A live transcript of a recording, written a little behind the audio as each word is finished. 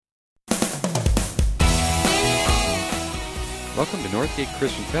Welcome to Northgate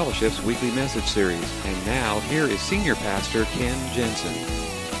Christian Fellowship's weekly message series. And now, here is Senior Pastor Ken Jensen.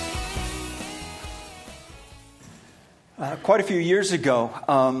 Quite a few years ago,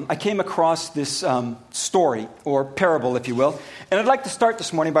 I came across this story, or parable, if you will, and I'd like to start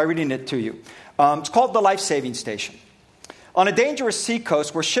this morning by reading it to you. It's called The Life-Saving Station. On a dangerous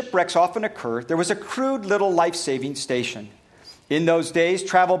seacoast where shipwrecks often occur, there was a crude little life-saving station. In those days,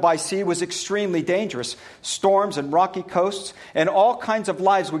 travel by sea was extremely dangerous. Storms and rocky coasts and all kinds of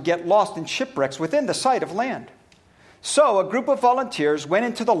lives would get lost in shipwrecks within the sight of land. So a group of volunteers went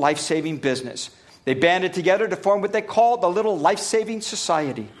into the life-saving business. They banded together to form what they called the Little Life-Saving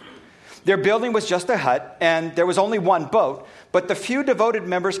Society. Their building was just a hut, and there was only one boat, but the few devoted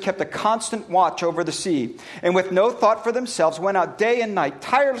members kept a constant watch over the sea, and with no thought for themselves, went out day and night,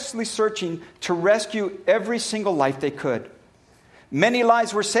 tirelessly searching to rescue every single life they could. Many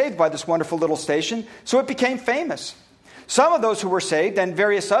lives were saved by this wonderful little station, so it became famous. Some of those who were saved, and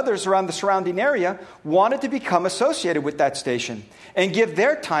various others around the surrounding area, wanted to become associated with that station and give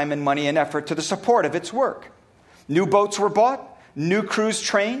their time and money and effort to the support of its work. New boats were bought, new crews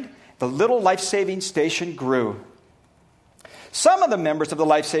trained, the little life-saving station grew. Some of the members of the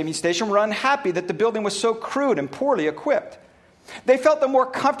life-saving station were unhappy that the building was so crude and poorly equipped. They felt a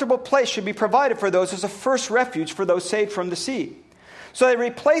more comfortable place should be provided for those as a first refuge for those saved from the sea. So they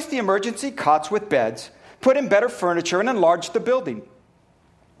replaced the emergency cots with beds, put in better furniture, and enlarged the building.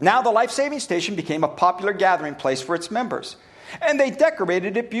 Now the life-saving station became a popular gathering place for its members. And they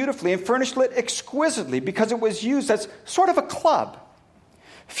decorated it beautifully and furnished it exquisitely because it was used as sort of a club.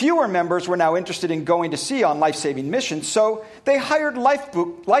 Fewer members were now interested in going to sea on life-saving missions, so they hired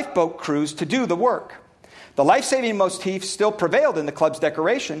lifeboat crews to do the work. The life-saving motif still prevailed in the club's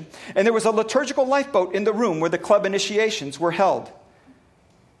decoration, and there was a liturgical lifeboat in the room where the club initiations were held.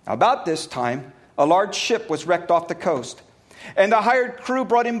 About this time, a large ship was wrecked off the coast, and the hired crew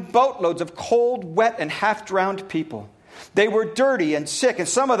brought in boatloads of cold, wet, and half-drowned people. They were dirty and sick, and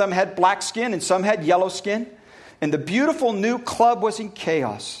some of them had black skin and some had yellow skin, and the beautiful new club was in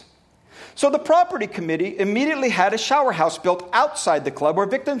chaos. So the property committee immediately had a shower house built outside the club where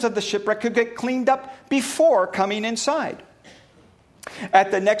victims of the shipwreck could get cleaned up before coming inside.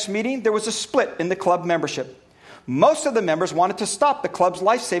 At the next meeting, there was a split in the club membership. Most of the members wanted to stop the club's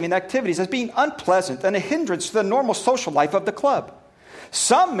life-saving activities as being unpleasant and a hindrance to the normal social life of the club.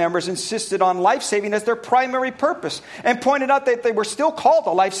 Some members insisted on life-saving as their primary purpose and pointed out that they were still called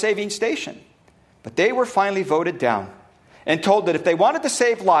a life-saving station. But they were finally voted down and told that if they wanted to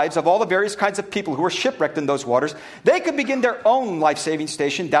save lives of all the various kinds of people who were shipwrecked in those waters, they could begin their own life-saving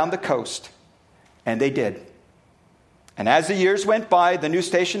station down the coast. And they did. And as the years went by, the new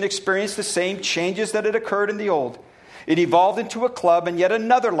station experienced the same changes that had occurred in the old. It evolved into a club, and yet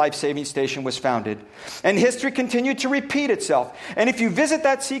another life-saving station was founded. And history continued to repeat itself. And if you visit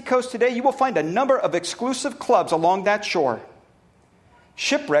that seacoast today, you will find a number of exclusive clubs along that shore.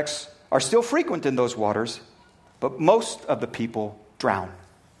 Shipwrecks are still frequent in those waters, but most of the people drown.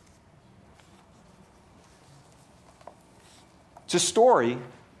 It's a story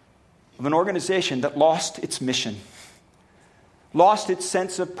of an organization that lost its mission, lost its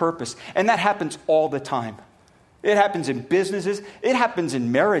sense of purpose. And that happens all the time. It happens in businesses. It happens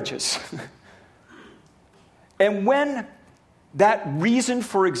in marriages. And when that reason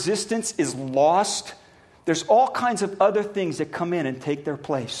for existence is lost, there's all kinds of other things that come in and take their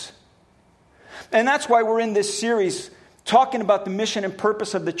place. And that's why we're in this series talking about the mission and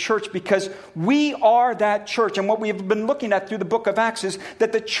purpose of the church, because we are that church. And what we've been looking at through the book of Acts is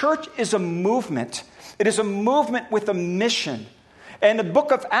that the church is a movement. It is a movement with a mission. And the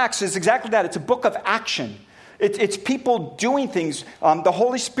book of Acts is exactly that. It's a book of action. It's people doing things, the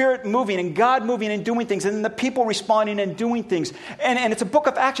Holy Spirit moving and God moving and doing things, and then the people responding and doing things. And it's a book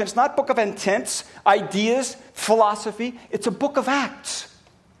of action. It's not a book of intents, ideas, philosophy. It's a book of acts.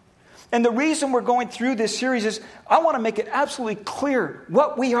 And the reason we're going through this series is I want to make it absolutely clear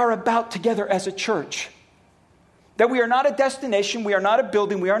what we are about together as a church. That we are not a destination, we are not a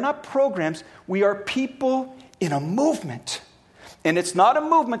building, we are not programs. We are people in a movement. And it's not a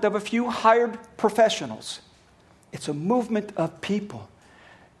movement of a few hired professionals. It's a movement of people.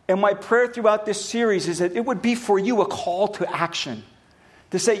 And my prayer throughout this series is that it would be for you a call to action.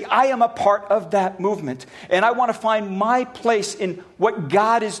 To say, I am a part of that movement. And I want to find my place in what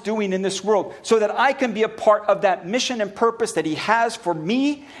God is doing in this world so that I can be a part of that mission and purpose that He has for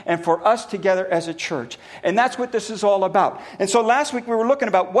me and for us together as a church. And that's what this is all about. And so last week we were looking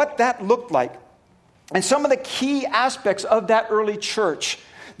about what that looked like. And some of the key aspects of that early church.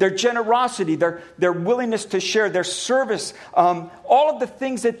 Their generosity, their willingness to share, their service, all of the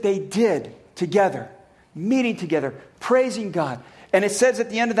things that they did together meeting together, praising God. And it says at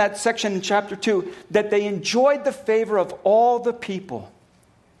the end of that section in chapter 2 that they enjoyed the favor of all the people.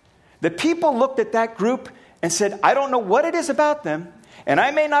 The people looked at that group and said, I don't know what it is about them, and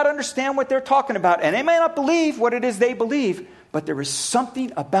I may not understand what they're talking about, and I may not believe what it is they believe, but there is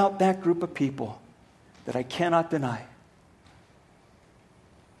something about that group of people that I cannot deny.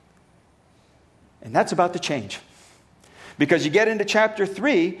 And that's about to change. Because you get into chapter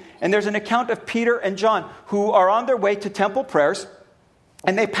 3, and there's an account of Peter and John who are on their way to temple prayers,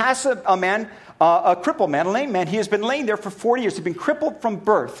 and they pass a man, a crippled man, a lame man. He has been laying there for 40 years. He's been crippled from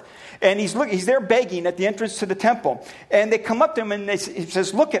birth. And he's there begging at the entrance to the temple. And they come up to him, and he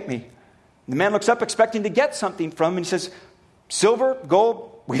says, look at me. The man looks up expecting to get something from him, and he says, silver,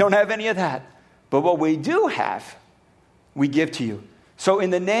 gold, we don't have any of that. But what we do have, we give to you. So in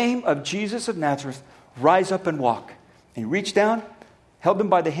the name of Jesus of Nazareth, rise up and walk. And he reached down, held him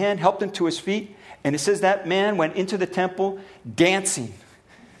by the hand, helped him to his feet. And it says that man went into the temple dancing.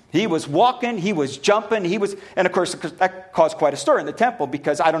 He was walking, he was jumping, and of course that caused quite a stir in the temple,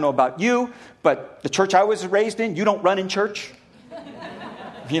 because I don't know about you, but the church I was raised in, you don't run in church.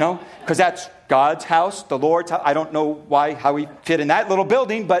 Because that's God's house, the Lord's house. I don't know how he fit in that little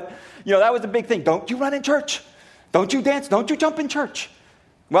building, but that was the big thing. Don't you run in church. Don't you dance. Don't you jump in church.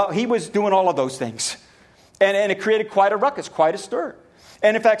 Well, he was doing all of those things. And it created quite a ruckus, quite a stir.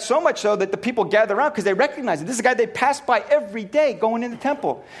 And in fact, so much so that the people gathered around because they recognized it. This is a guy they passed by every day going in the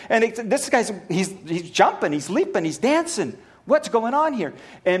temple. And this guy's, he's jumping, he's leaping, he's dancing. What's going on here?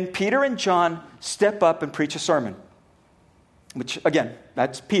 And Peter and John step up and preach a sermon. Which, again,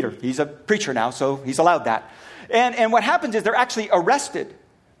 that's Peter. He's a preacher now, so he's allowed that. And what happens is they're actually arrested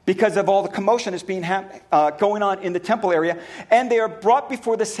because of all the commotion that's being going on in the temple area. And they are brought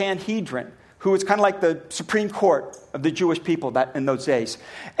before the Sanhedrin, who is kind of like the Supreme Court of the Jewish people in those days.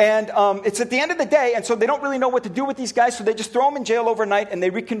 And it's at the end of the day, and so they don't really know what to do with these guys, so they just throw them in jail overnight, and they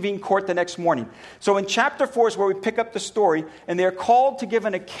reconvene court the next morning. So in chapter 4 is where we pick up the story, and they're called to give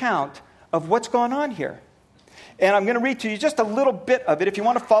an account of what's going on here. And I'm going to read to you just a little bit of it. If you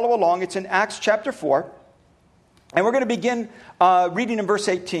want to follow along, it's in Acts chapter 4. And we're going to begin reading in verse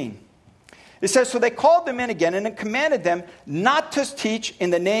 18. It says, so they called them in again and commanded them not to teach in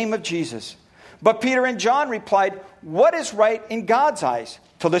the name of Jesus. But Peter and John replied, what is right in God's eyes?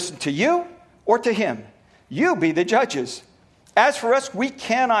 To listen to you or to him? You be the judges. As for us, we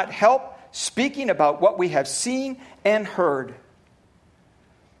cannot help speaking about what we have seen and heard.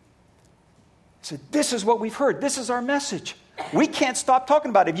 So this is what we've heard. This is our message. We can't stop talking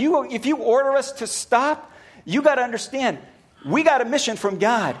about it. If you order us to stop, you got to understand, we got a mission from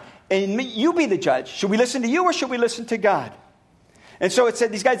God. And you be the judge. Should we listen to you or should we listen to God? And so it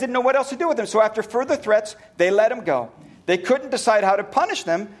said these guys didn't know what else to do with him. So after further threats, they let him go. They couldn't decide how to punish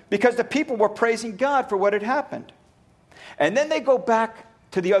them because the people were praising God for what had happened. And then they go back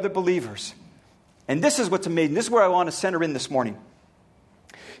to the other believers. And this is what's amazing. This is where I want to center in this morning.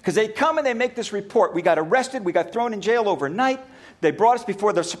 Because they come and they make this report. We got arrested. We got thrown in jail overnight. They brought us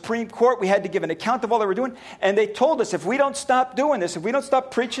before the Supreme Court. We had to give an account of all they were doing. And they told us if we don't stop doing this, if we don't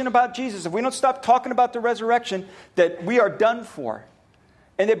stop preaching about Jesus, if we don't stop talking about the resurrection, that we are done for.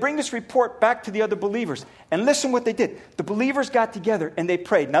 And they bring this report back to the other believers. And listen what they did. The believers got together and they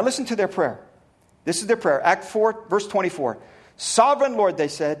prayed. Now listen to their prayer. This is their prayer. Act 4, verse 24. Sovereign Lord, they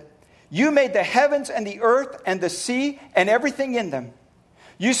said, you made the heavens and the earth and the sea and everything in them.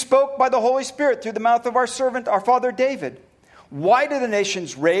 You spoke by the Holy Spirit through the mouth of our servant, our father David. Why do the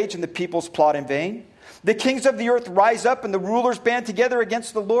nations rage and the peoples plot in vain? The kings of the earth rise up and the rulers band together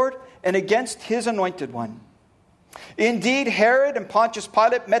against the Lord and against his anointed one. Indeed, Herod and Pontius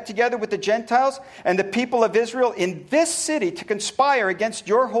Pilate met together with the Gentiles and the people of Israel in this city to conspire against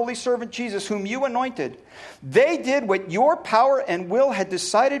your holy servant Jesus, whom you anointed. They did what your power and will had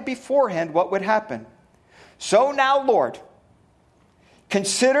decided beforehand what would happen. So now, Lord,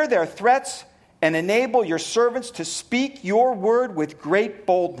 consider their threats and enable your servants to speak your word with great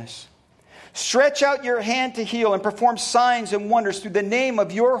boldness. Stretch out your hand to heal and perform signs and wonders through the name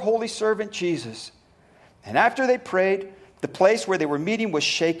of your holy servant Jesus. And after they prayed, the place where they were meeting was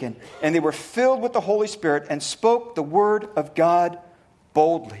shaken, and they were filled with the Holy Spirit and spoke the word of God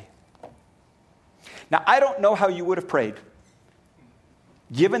boldly. Now, I don't know how you would have prayed,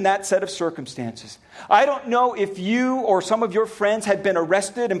 given that set of circumstances. I don't know if you or some of your friends had been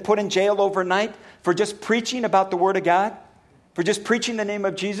arrested and put in jail overnight for just preaching about the word of God, for just preaching the name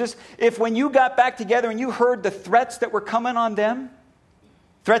of Jesus. If when you got back together and you heard the threats that were coming on them,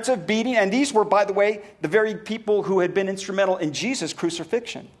 threats of beating, and these were, by the way, the very people who had been instrumental in Jesus'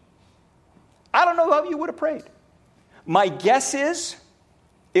 crucifixion. I don't know how you would have prayed. My guess is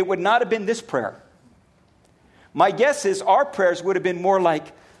it would not have been this prayer. My guess is our prayers would have been more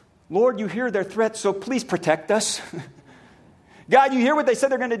like, Lord, you hear their threats, so please protect us. God, you hear what they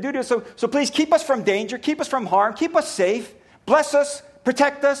said they're going to do to us, so please keep us from danger, keep us from harm, keep us safe, bless us,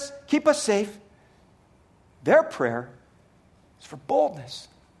 protect us, keep us safe. Their prayer is for boldness.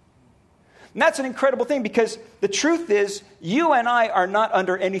 And that's an incredible thing, because the truth is, you and I are not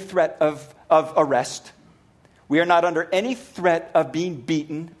under any threat of arrest. We are not under any threat of being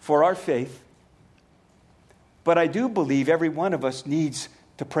beaten for our faith. But I do believe every one of us needs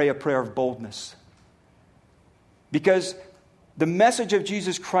to pray a prayer of boldness. Because the message of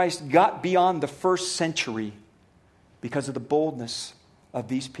Jesus Christ got beyond the first century because of the boldness of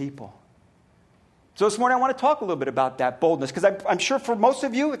these people. So this morning I want to talk a little bit about that boldness, because I'm sure for most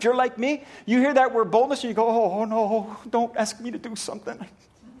of you, if you're like me, you hear that word boldness and you go, oh no, don't ask me to do something I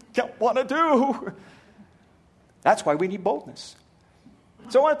don't want to do. That's why we need boldness.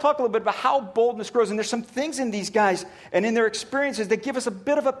 So I want to talk a little bit about how boldness grows. And there's some things in these guys and in their experiences that give us a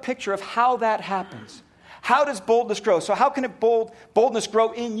bit of a picture of how that happens. How does boldness grow? So how can boldness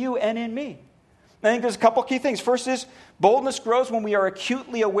grow in you and in me? I think there's a couple key things. First is, boldness grows when we are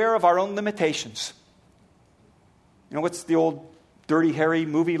acutely aware of our own limitations. You know, what's the old Dirty Harry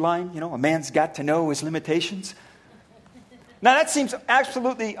movie line? You know, a man's got to know his limitations. Now that seems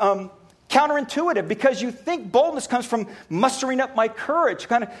absolutely counterintuitive, because you think boldness comes from mustering up my courage,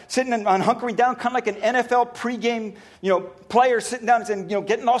 kind of sitting and hunkering down, kind of like an NFL pregame, player sitting down and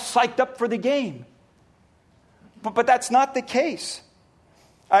getting all psyched up for the game. But that's not the case.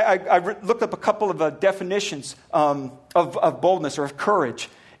 I looked up a couple of definitions of boldness or of courage.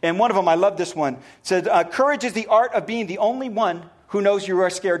 And one of them, I love this one, said, courage is the art of being the only one who knows you are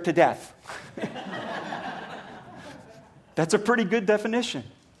scared to death. That's a pretty good definition.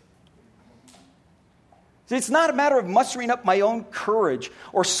 See, it's not a matter of mustering up my own courage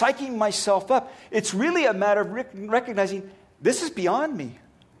or psyching myself up. It's really a matter of recognizing this is beyond me.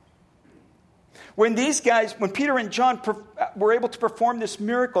 When Peter and John were able to perform this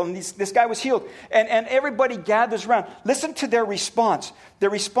miracle, and this guy was healed, and everybody gathers around, listen to their response. Their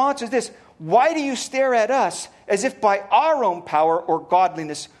response is this: why do you stare at us as if by our own power or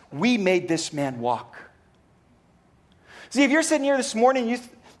godliness we made this man walk? See, if you're sitting here this morning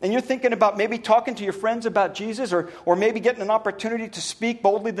and you're thinking about maybe talking to your friends about Jesus, or maybe getting an opportunity to speak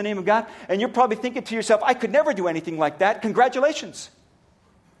boldly the name of God, and you're probably thinking to yourself, I could never do anything like that. Congratulations.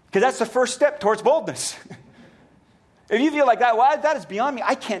 Because that's the first step towards boldness. If you feel like that, well, that is beyond me,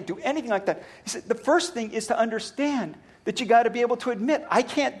 I can't do anything like that. He said, the first thing is to understand that you got to be able to admit, I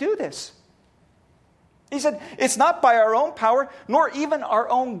can't do this. He said, it's not by our own power, nor even our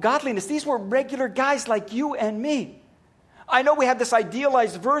own godliness. These were regular guys like you and me. I know we have this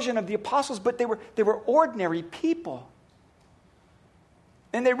idealized version of the apostles, but they were ordinary people.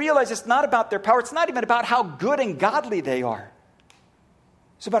 And they realized it's not about their power. It's not even about how good and godly they are.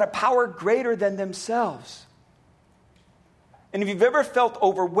 It's about a power greater than themselves. And if you've ever felt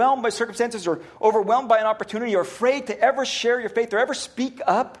overwhelmed by circumstances or overwhelmed by an opportunity or afraid to ever share your faith or ever speak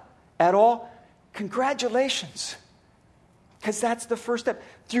up at all, congratulations. Because that's the first step.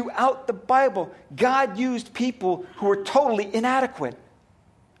 Throughout the Bible, God used people who were totally inadequate.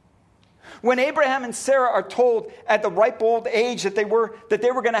 When Abraham and Sarah are told at the ripe old age that they were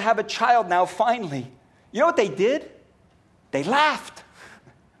going to have a child now finally, you know what they did? They laughed.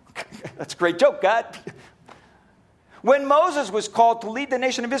 That's a great joke, God. When Moses was called to lead the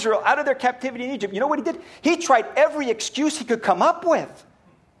nation of Israel out of their captivity in Egypt, you know what he did? He tried every excuse he could come up with.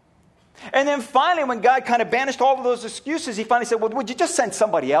 And then finally, when God kind of banished all of those excuses, he finally said, well, would you just send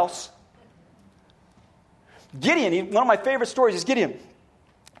somebody else? Gideon, one of my favorite stories is Gideon.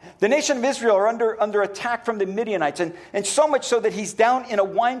 The nation of Israel are under attack from the Midianites, and so much so that he's down in a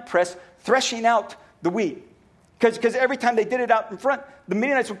wine press threshing out the wheat. Because every time they did it out in front, the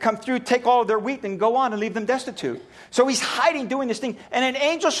Midianites would come through, take all of their wheat, and go on and leave them destitute. So he's hiding doing this thing, and an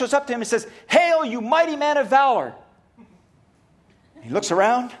angel shows up to him and says, "Hail, you mighty man of valor." He looks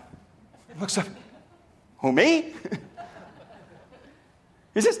around, looks up. Who, me?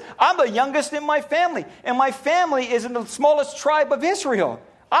 He says, I'm the youngest in my family, and my family is in the smallest tribe of Israel.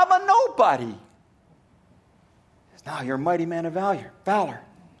 I'm a nobody. He says, no, you're a mighty man of valor.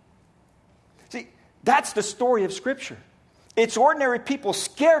 See, that's the story of Scripture. It's ordinary people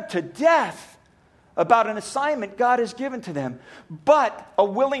scared to death about an assignment God has given to them, but a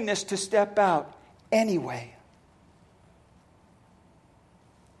willingness to step out anyway.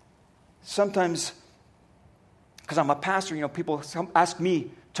 Sometimes, because I'm a pastor, people ask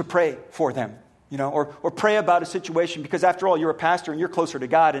me to pray for them, or pray about a situation, because after all, you're a pastor and you're closer to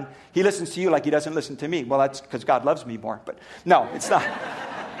God, and He listens to you like He doesn't listen to me. Well, that's because God loves me more, but no, it's not.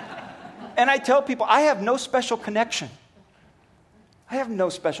 And I tell people, I have no special connection. I have no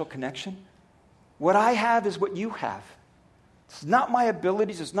special connection. What I have is what you have. It's not my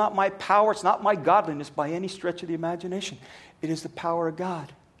abilities, it's not my power, it's not my godliness by any stretch of the imagination. It is the power of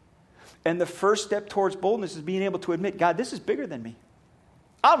God. And the first step towards boldness is being able to admit, God, this is bigger than me.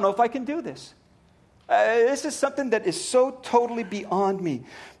 I don't know if I can do this. This is something that is so totally beyond me.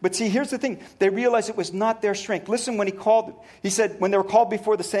 But see, here's the thing. They realized it was not their strength. Listen, he said, when they were called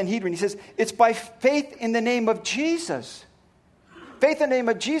before the Sanhedrin, he says, it's by faith in the name of Jesus. Faith in the name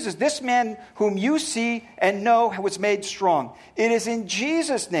of Jesus. This man whom you see and know was made strong. It is in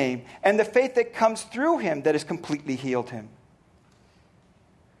Jesus' name and the faith that comes through him that has completely healed him.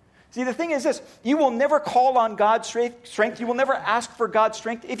 See, the thing is this. You will never call on God's strength. You will never ask for God's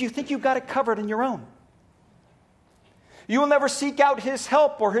strength if you think you've got it covered on your own. You will never seek out his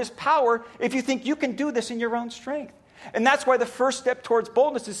help or his power if you think you can do this in your own strength. And that's why the first step towards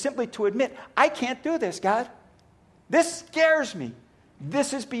boldness is simply to admit, I can't do this, God. This scares me.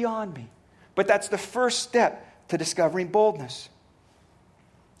 This is beyond me. But that's the first step to discovering boldness.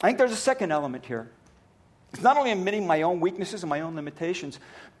 I think there's a second element here. It's not only admitting my own weaknesses and my own limitations,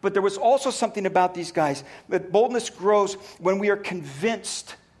 but there was also something about these guys. That boldness grows when we are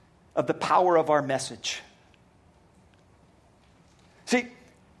convinced of the power of our message. See,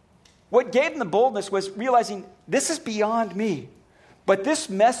 what gave them the boldness was realizing this is beyond me. But this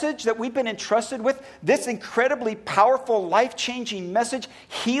message that we've been entrusted with, this incredibly powerful, life-changing message,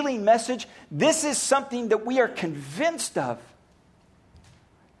 healing message, this is something that we are convinced of.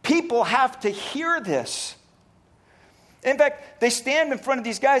 People have to hear this. In fact, they stand in front of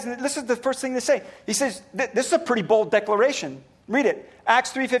these guys, and this is the first thing they say. He says, this is a pretty bold declaration. Read it.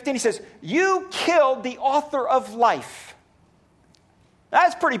 Acts 3:15, he says, you killed the author of life.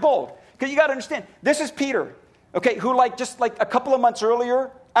 That's pretty bold. Because you got to understand, this is Peter, okay, who just a couple of months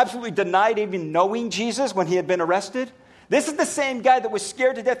earlier absolutely denied even knowing Jesus when he had been arrested. This is the same guy that was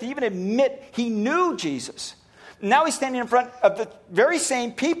scared to death to even admit he knew Jesus. Now he's standing in front of the very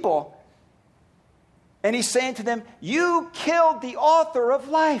same people, and he's saying to them, you killed the author of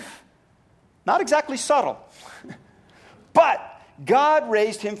life. Not exactly subtle. But God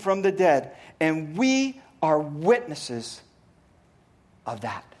raised him from the dead, and we are witnesses of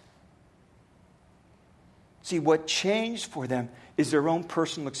that. See, what changed for them is their own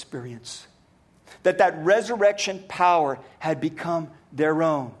personal experience. That resurrection power had become their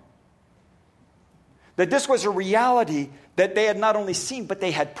own. That this was a reality that they had not only seen, but they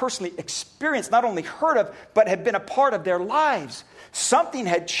had personally experienced, not only heard of, but had been a part of their lives. Something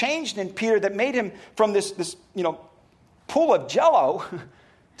had changed in Peter that made him from this pool of jello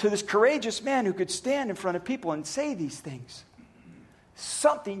to this courageous man who could stand in front of people and say these things.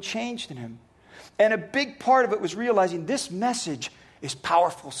 Something changed in him. And a big part of it was realizing this message is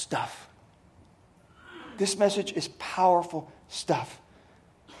powerful stuff. This message is powerful stuff.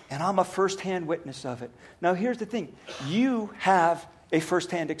 And I'm a first-hand witness of it. Now, here's the thing. You have a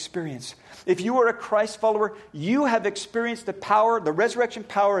first-hand experience. If you are a Christ follower, you have experienced the power, the resurrection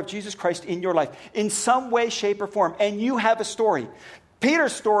power of Jesus Christ in your life in some way, shape, or form. And you have a story.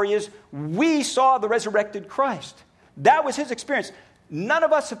 Peter's story is, we saw the resurrected Christ. That was his experience. None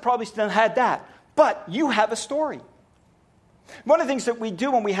of us have probably still had that. But you have a story. One of the things that we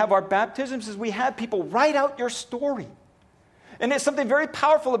do when we have our baptisms is we have people write out your story. And there's something very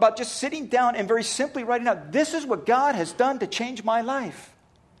powerful about just sitting down and very simply writing out, this is what God has done to change my life.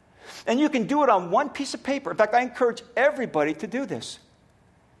 And you can do it on one piece of paper. In fact, I encourage everybody to do this.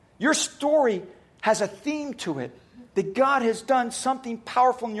 Your story has a theme to it, that God has done something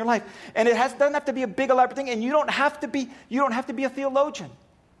powerful in your life. And it doesn't have to be a big elaborate thing, and you don't have to be a theologian.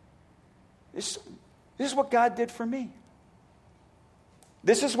 This is what God did for me.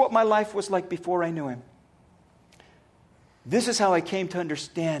 This is what my life was like before I knew him. This is how I came to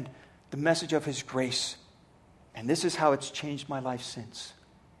understand the message of his grace. And this is how it's changed my life since.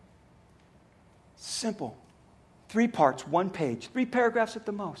 Simple. 3 parts, 1 page, 3 paragraphs at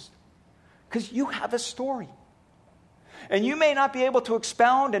the most. Because you have a story. And you may not be able to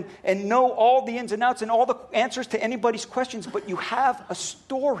expound and know all the ins and outs and all the answers to anybody's questions, but you have a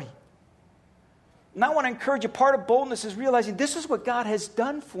story. And I want to encourage you, part of boldness is realizing this is what God has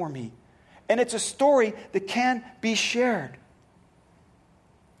done for me. And it's a story that can be shared.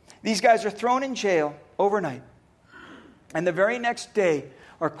 These guys are thrown in jail overnight. And the very next day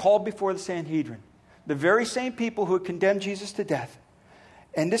are called before the Sanhedrin. The very same people who had condemned Jesus to death.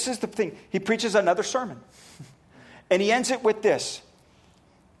 And this is the thing. He preaches another sermon. And he ends it with this.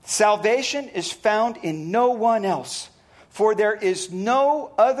 Salvation is found in no one else. For there is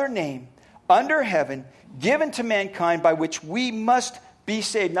no other name under heaven given to mankind by which we must be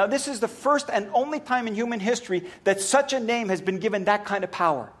saved. Now, this is the first and only time in human history that such a name has been given that kind of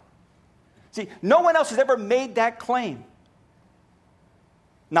power. See, no one else has ever made that claim.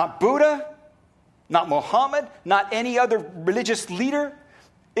 Not Buddha, not Muhammad, not any other religious leader.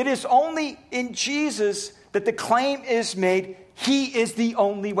 It is only in Jesus that the claim is made, He is the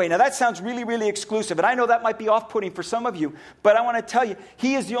only way. Now that sounds really, really exclusive, and I know that might be off-putting for some of you, but I want to tell you,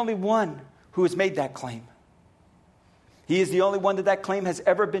 He is the only one who has made that claim. He is the only one that claim has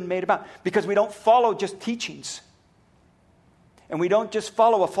ever been made about, because we don't follow just teachings. And we don't just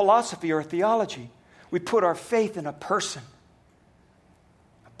follow a philosophy or a theology. We put our faith in a person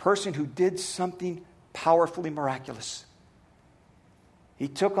who did something powerfully miraculous. He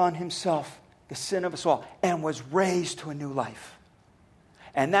took on Himself the sin of us all and was raised to a new life.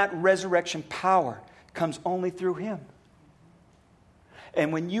 And that resurrection power comes only through Him.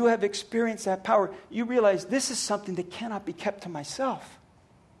 And when you have experienced that power, you realize this is something that cannot be kept to myself.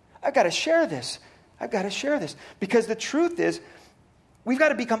 I've got to share this. I've got to share this. Because the truth is, we've got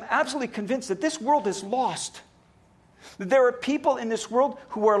to become absolutely convinced that this world is lost. There are people in this world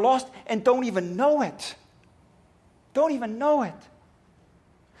who are lost and don't even know it. Don't even know it.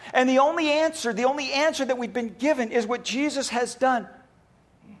 And the only answer that we've been given is what Jesus has done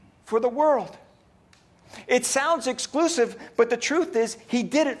for the world. It sounds exclusive, but the truth is, He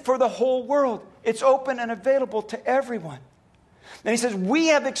did it for the whole world. It's open and available to everyone. And He says, we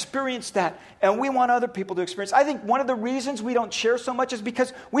have experienced that, and we want other people to experience. I think one of the reasons we don't share so much is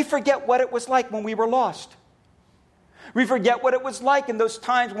because we forget what it was like when we were lost. We forget what it was like in those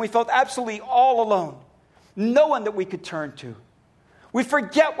times when we felt absolutely all alone. No one that we could turn to. We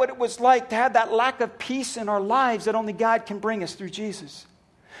forget what it was like to have that lack of peace in our lives that only God can bring us through Jesus.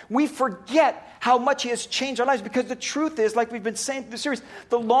 We forget how much He has changed our lives, because the truth is, like we've been saying through the series,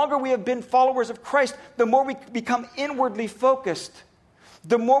 the longer we have been followers of Christ, the more we become inwardly focused,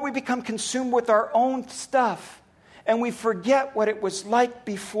 the more we become consumed with our own stuff, and we forget what it was like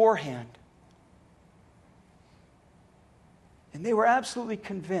beforehand. And they were absolutely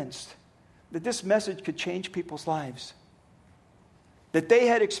convinced that this message could change people's lives, that they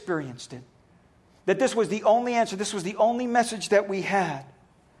had experienced it, that this was the only answer, this was the only message that we had.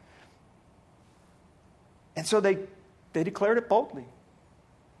 And so they declared it boldly.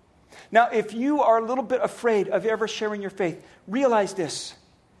 Now, if you are a little bit afraid of ever sharing your faith, realize this.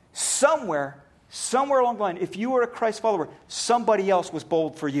 Somewhere along the line, if you were a Christ follower, somebody else was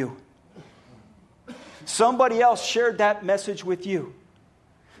bold for you. Somebody else shared that message with you.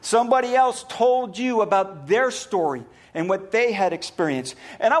 Somebody else told you about their story and what they had experienced.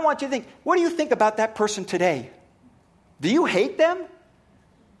 And I want you to think, what do you think about that person today? Do you hate them?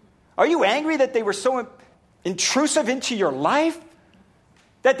 Are you angry that they were so intrusive into your life?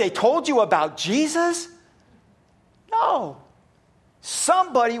 That they told you about Jesus? No.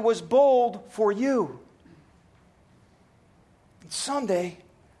 Somebody was bold for you. And someday,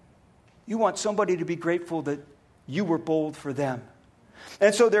 you want somebody to be grateful that you were bold for them.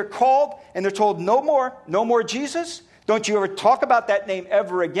 And so they're called and they're told, no more Jesus. Don't you ever talk about that name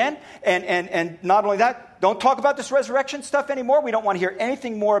ever again. And not only that, don't talk about this resurrection stuff anymore. We don't want to hear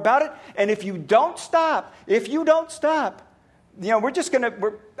anything more about it. And if you don't stop, we're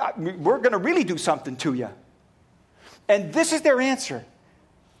going to really do something to you. And this is their answer.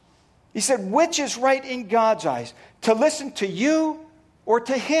 He said, which is right in God's eyes, to listen to you or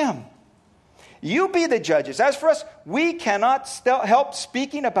to Him? You be the judges. As for us, we cannot help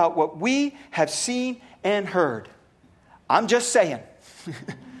speaking about what we have seen and heard. I'm just saying.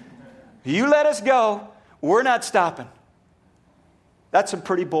 You let us go, we're not stopping. That's some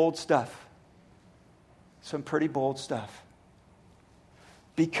pretty bold stuff. Some pretty bold stuff.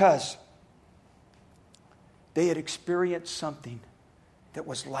 Because they had experienced something that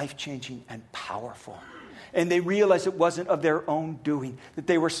was life-changing and powerful. And they realized it wasn't of their own doing, that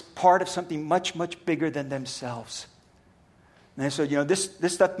they were part of something much, much bigger than themselves. And so,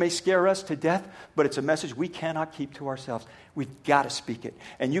 this stuff may scare us to death, but it's a message we cannot keep to ourselves. We've got to speak it.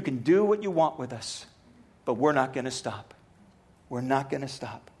 And you can do what you want with us, but we're not going to stop. We're not going to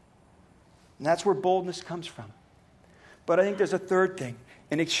stop. And that's where boldness comes from. But I think there's a third thing,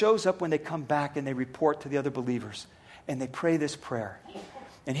 and it shows up when they come back and they report to the other believers, and they pray this prayer.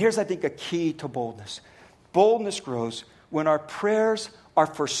 And here's, I think, a key to boldness. Boldness grows when our prayers are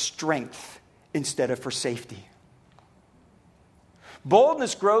for strength instead of for safety.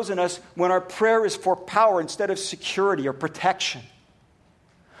 Boldness grows in us when our prayer is for power instead of security or protection.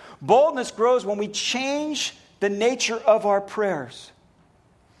 Boldness grows when we change the nature of our prayers.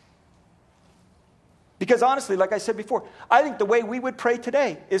 Because honestly, like I said before, I think the way we would pray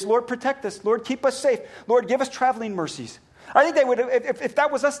today is, Lord, protect us. Lord, keep us safe. Lord, give us traveling mercies. I think they would, if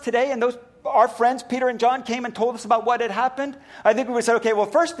that was us today and our friends, Peter and John, came and told us about what had happened, I think we would say, okay, well,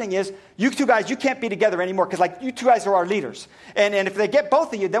 first thing is, you two guys, you can't be together anymore because, you two guys are our leaders. And if they get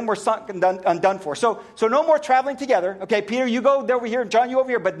both of you, then we're sunk and undone for. So no more traveling together. Okay, Peter, you go over here, and John, you over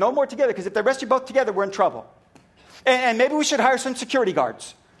here, but no more together because if they arrest you both together, we're in trouble. And maybe we should hire some security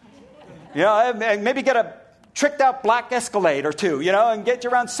guards. And maybe get a tricked out black Escalade or two, and get you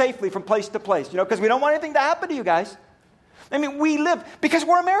around safely from place to place, because we don't want anything to happen to you guys. I mean, we live, because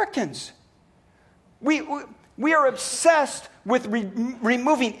we're Americans. We are obsessed with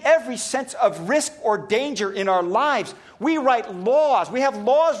removing every sense of risk or danger in our lives. We write laws. We have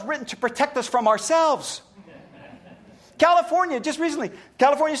laws written to protect us from ourselves. California, just recently,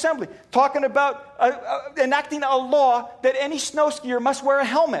 California Assembly, talking about enacting a law that any snow skier must wear a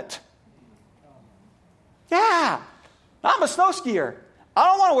helmet. Yeah, I'm a snow skier. I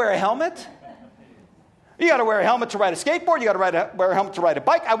don't want to wear a helmet. You got to wear a helmet to ride a skateboard. You got to wear a helmet to ride a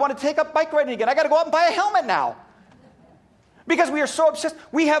bike. I want to take up bike riding again. I got to go out and buy a helmet now. Because we are so obsessed.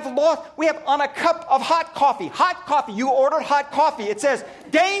 We have laws. We have on a cup of hot coffee. You ordered hot coffee. It says,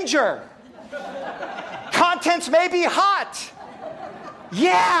 danger. Contents may be hot.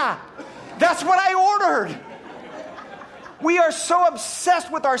 Yeah, that's what I ordered. We are so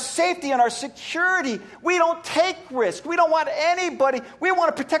obsessed with our safety and our security. We don't take risks. We don't want anybody. We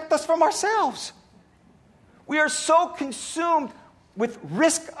want to protect us from ourselves. We are so consumed with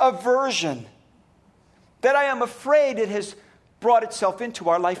risk aversion that I am afraid it has brought itself into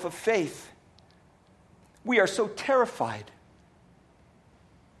our life of faith. We are so terrified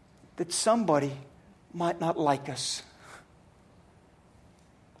that somebody might not like us.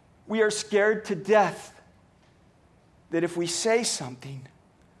 We are scared to death that if we say something,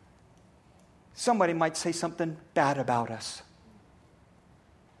 somebody might say something bad about us.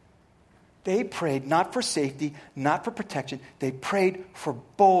 They prayed not for safety, not for protection. They prayed for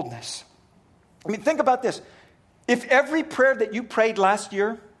boldness. I mean, think about this. If every prayer that you prayed last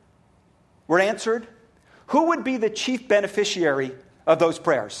year were answered, who would be the chief beneficiary of those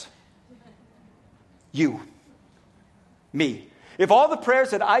prayers? You. Me. If all the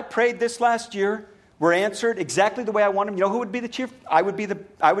prayers that I prayed this last year were answered exactly the way I want them, you know who would be the chief? I would be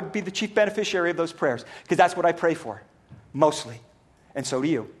the chief beneficiary of those prayers, because that's what I pray for, mostly. And so do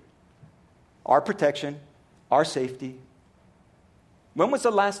you. Our protection, our safety. When was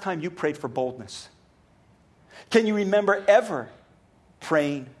the last time you prayed for boldness? Can you remember ever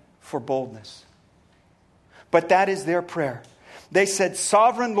praying for boldness? But that is their prayer. They said,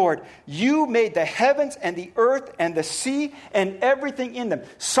 Sovereign Lord, you made the heavens and the earth and the sea and everything in them.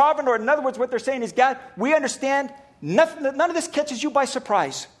 Sovereign Lord, in other words, what they're saying is, God, we understand none of this catches you by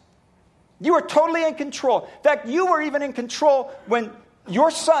surprise. You are totally in control. In fact, you were even in control when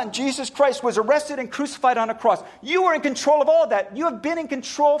your son, Jesus Christ, was arrested and crucified on a cross. You were in control of all that. You have been in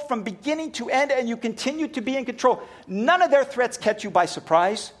control from beginning to end, and you continue to be in control. None of their threats catch you by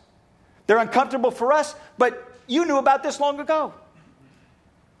surprise. They're uncomfortable for us, but you knew about this long ago.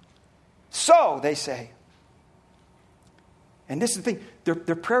 So, they say, and this is the thing,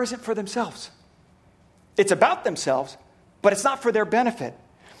 their prayer isn't for themselves. It's about themselves, but it's not for their benefit.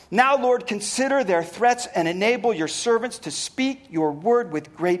 Now, Lord, consider their threats and enable your servants to speak your word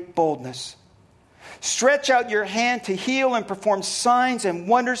with great boldness. Stretch out your hand to heal and perform signs and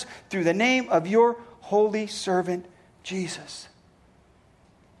wonders through the name of your holy servant, Jesus.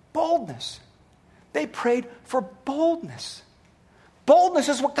 Boldness. They prayed for boldness. Boldness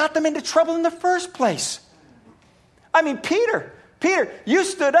is what got them into trouble in the first place. I mean, Peter, you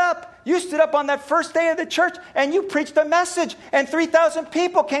stood up on that first day of the church and you preached a message, and 3,000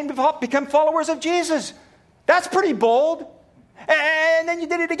 people came to become followers of Jesus. That's pretty bold. And then you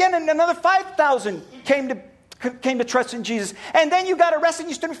did it again, and another 5,000 came to trust in Jesus. And then you got arrested and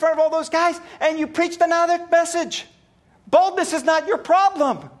you stood in front of all those guys and you preached another message. Boldness is not your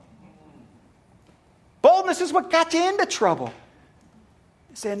problem. Boldness is what got you into trouble.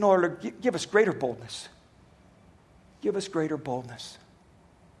 You say, no, Lord, give us greater boldness. Give us greater boldness.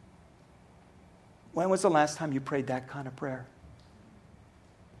 When was the last time you prayed that kind of prayer?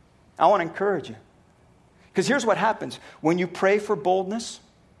 I want to encourage you. Because here's what happens. When you pray for boldness,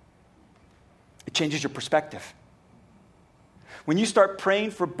 it changes your perspective. When you start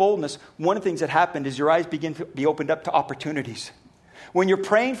praying for boldness, one of the things that happened is your eyes begin to be opened up to opportunities. When you're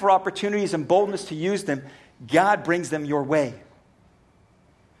praying for opportunities and boldness to use them, God brings them your way.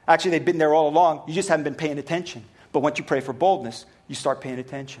 Actually, they've been there all along. You just haven't been paying attention. But once you pray for boldness, you start paying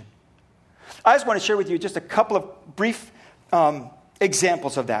attention. I just want to share with you just a couple of brief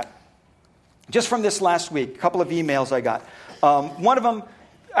examples of that. Just from this last week, a couple of emails I got. One of them,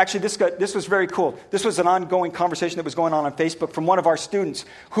 Actually, this was very cool. This was an ongoing conversation that was going on Facebook from one of our students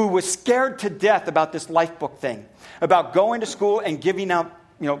who was scared to death about this life book thing, about going to school and giving out,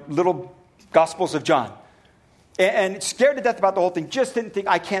 little Gospels of John. And scared to death about the whole thing. Just didn't think,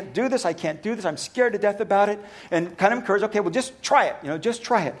 I can't do this. I'm scared to death about it. And kind of encouraged, okay, well, just try it. Just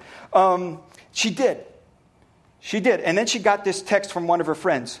try it. She did. And then she got this text from one of her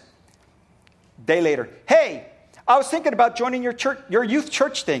friends. Day later, hey, I was thinking about joining your youth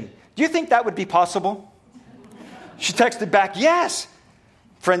church thing. Do you think that would be possible? She texted back, yes.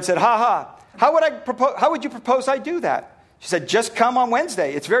 Friend said, how would you propose I do that? She said, just come on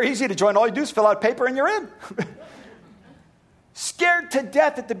Wednesday. It's very easy to join. All you do is fill out a paper and you're in. Scared to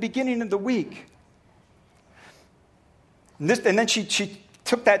death at the beginning of the week. And then she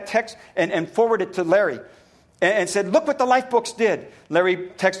took that text and forwarded it to Larry and said, look what the life books did.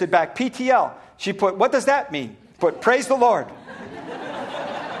 Larry texted back, PTL. She put, what does that mean? Put, praise the Lord.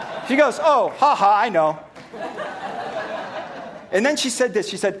 She goes, oh, I know. And then she said this.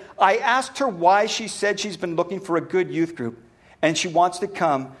 She said, I asked her why she said she's been looking for a good youth group, and she wants to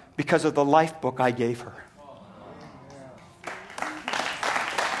come because of the life book I gave her.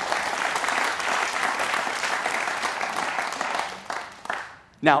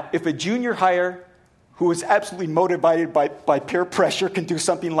 Now, if a junior hire who is absolutely motivated by peer pressure can do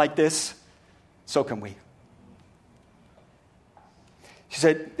something like this, so can we. She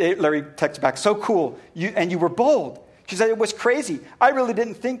said, Larry texted back, so cool, and you were bold. She said, it was crazy. I really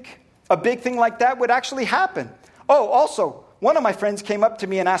didn't think a big thing like that would actually happen. Oh, also, one of my friends came up to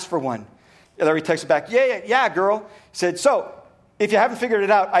me and asked for one. Larry texted back, yeah, girl. He said, so, if you haven't figured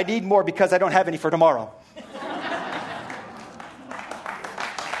it out, I need more because I don't have any for tomorrow.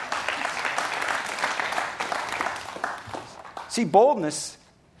 See, boldness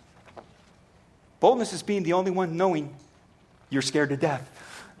is being the only one knowing you're scared to death.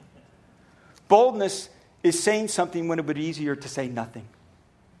 Boldness is saying something when it would be easier to say nothing.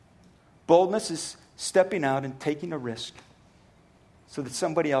 Boldness is stepping out and taking a risk so that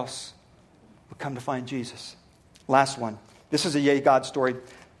somebody else will come to find Jesus. Last one. This is a Yay God story,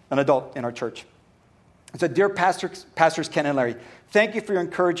 an adult in our church. It said, Dear Pastors Ken and Larry, thank you for your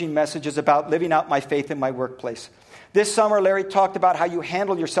encouraging messages about living out my faith in my workplace. This summer, Larry talked about how you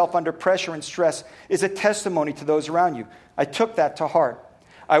handle yourself under pressure and stress is a testimony to those around you. I took that to heart.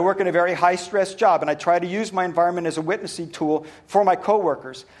 I work in a very high-stress job, and I try to use my environment as a witnessing tool for my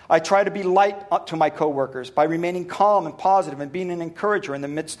coworkers. I try to be light to my coworkers by remaining calm and positive and being an encourager in the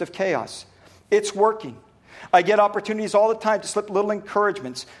midst of chaos. It's working. I get opportunities all the time to slip little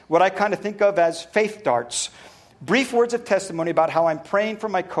encouragements, what I kind of think of as faith darts. Brief words of testimony about how I'm praying for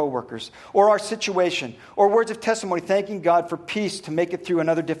my coworkers or our situation, or words of testimony thanking God for peace to make it through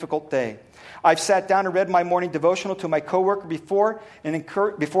another difficult day. I've sat down and read my morning devotional to my coworker before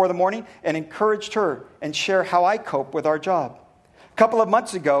the morning and encouraged her and share how I cope with our job. A couple of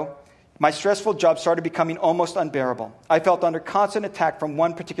months ago, my stressful job started becoming almost unbearable. I felt under constant attack from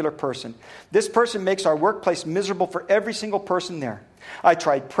one particular person. This person makes our workplace miserable for every single person there. I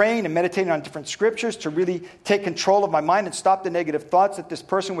tried praying and meditating on different scriptures to really take control of my mind and stop the negative thoughts that this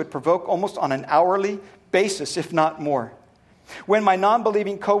person would provoke almost on an hourly basis, if not more. When my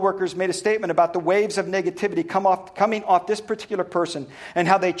non-believing coworkers made a statement about the waves of negativity coming off this particular person and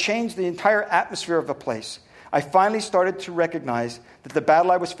how they changed the entire atmosphere of the place, I finally started to recognize that the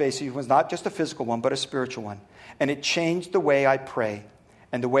battle I was facing was not just a physical one, but a spiritual one. And it changed the way I pray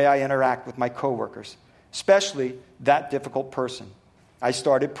and the way I interact with my coworkers, especially that difficult person. I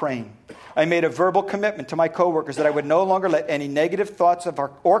started praying. I made a verbal commitment to my coworkers that I would no longer let any negative thoughts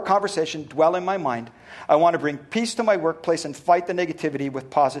or conversation dwell in my mind. I want to bring peace to my workplace and fight the negativity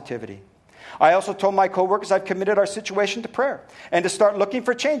with positivity. I also told my coworkers I've committed our situation to prayer and to start looking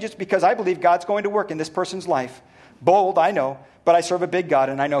for changes because I believe God's going to work in this person's life. Bold, I know, but I serve a big God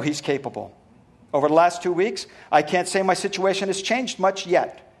and I know He's capable. Over the last 2 weeks, I can't say my situation has changed much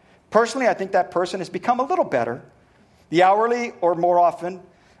yet. Personally, I think that person has become a little better. The hourly or more often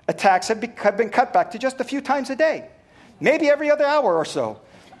attacks have been cut back to just a few times a day, maybe every other hour or so.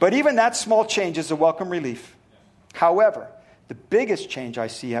 But even that small change is a welcome relief. However, the biggest change I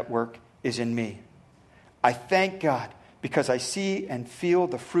see at work is in me. I thank God because I see and feel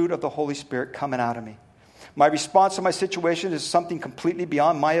the fruit of the Holy Spirit coming out of me. My response to my situation is something completely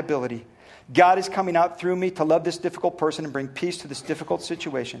beyond my ability. God is coming out through me to love this difficult person and bring peace to this difficult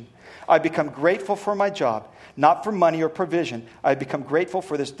situation. I become grateful for my job, not for money or provision. I become grateful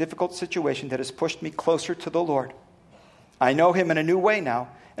for this difficult situation that has pushed me closer to the Lord. I know Him in a new way now,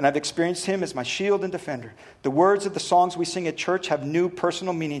 and I've experienced Him as my shield and defender. The words of the songs we sing at church have new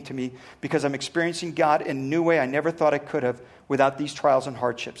personal meaning to me because I'm experiencing God in a new way I never thought I could have without these trials and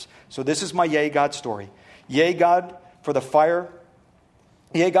hardships. So this is my yay, God story. Yay, God, for the fire.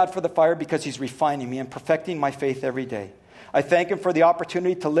 Yay, God, for the fire because He's refining me and perfecting my faith every day. I thank Him for the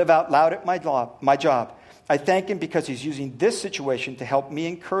opportunity to live out loud at my job. I thank Him because He's using this situation to help me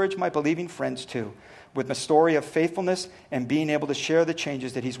encourage my believing friends too, with my story of faithfulness and being able to share the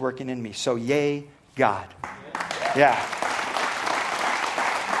changes that He's working in me. So yay, God. Yeah.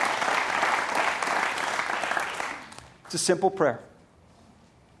 It's a simple prayer.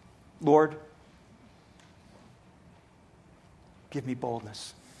 Lord, give me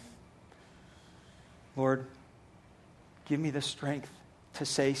boldness. Lord, give me the strength to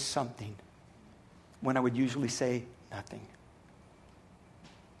say something when I would usually say nothing.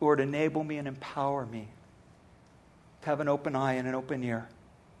 Lord, enable me and empower me to have an open eye and an open ear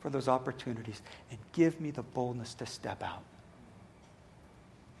for those opportunities, and give me the boldness to step out.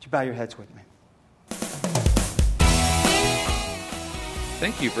 Would you bow your heads with me?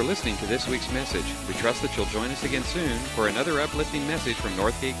 Thank you for listening to this week's message. We trust that you'll join us again soon for another uplifting message from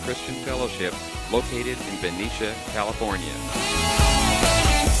Northgate Christian Fellowship, located in Benicia, California.